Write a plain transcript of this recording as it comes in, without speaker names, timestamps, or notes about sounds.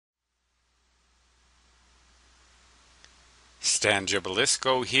Stan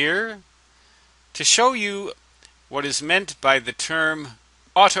Gibilisco here to show you what is meant by the term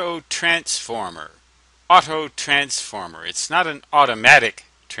Autotransformer. Autotransformer. It's not an automatic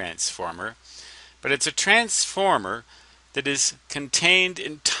transformer, but it's a transformer that is contained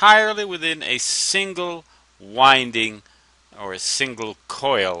entirely within a single winding or a single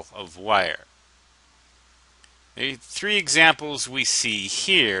coil of wire. The three examples we see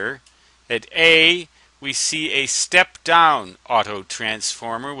here. At A, we see a step-down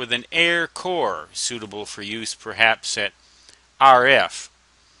autotransformer with an air core, suitable for use perhaps at RF.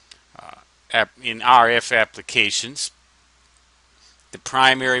 In RF applications, the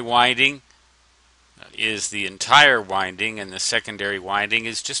primary winding is the entire winding, and the secondary winding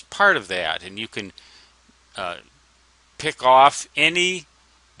is just part of that. And you can pick off any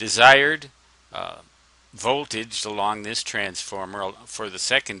desired voltage along this transformer for the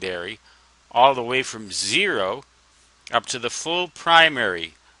secondary, all the way from 0 up to the full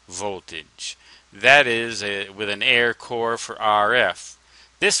primary voltage. That is with an air core for RF.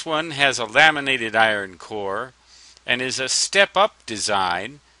 This one has a laminated iron core and is a step-up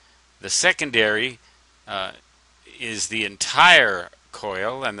design. The secondary is the entire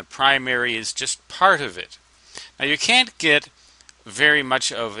coil, and the primary is just part of it. Now, you can't get very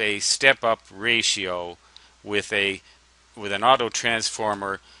much of a step-up ratio with an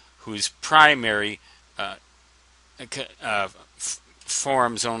autotransformer whose primary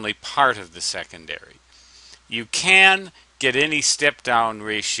forms only part of the secondary. You can get any step-down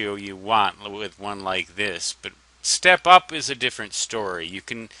ratio you want with one like this, but step-up is a different story. You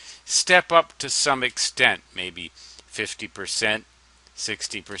can step up to some extent, maybe 50%,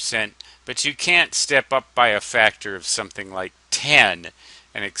 60%, but you can't step up by a factor of something like 10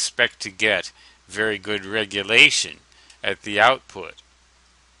 and expect to get very good regulation at the output.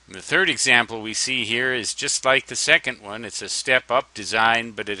 And the third example we see here is just like the second one. It's a step-up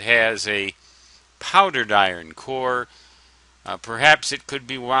design, but it has a powdered iron core. Perhaps it could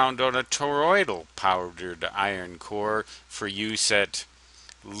be wound on a toroidal powdered iron core for use at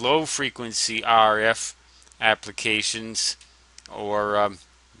low-frequency RF applications, or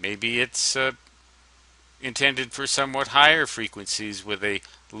maybe it's intended for somewhat higher frequencies with a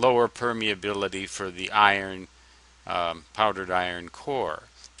lower permeability for the iron, powdered iron core.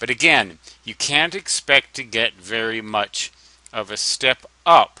 But again, you can't expect to get very much of a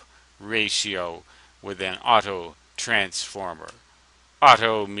step-up ratio with an autotransformer.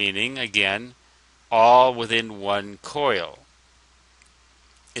 Auto meaning, again, all within one coil.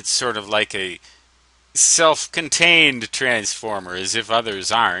 It's sort of like a self-contained transformer, as if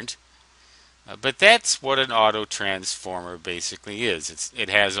others aren't. But that's what an autotransformer basically is. It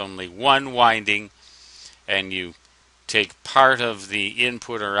has only one winding, and you take part of the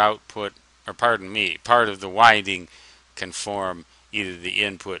input or output, or pardon me, part of the winding can form either the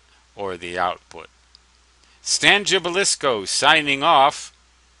input or the output. Stan Gibilisco signing off.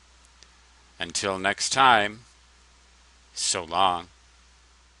 Until next time, so long.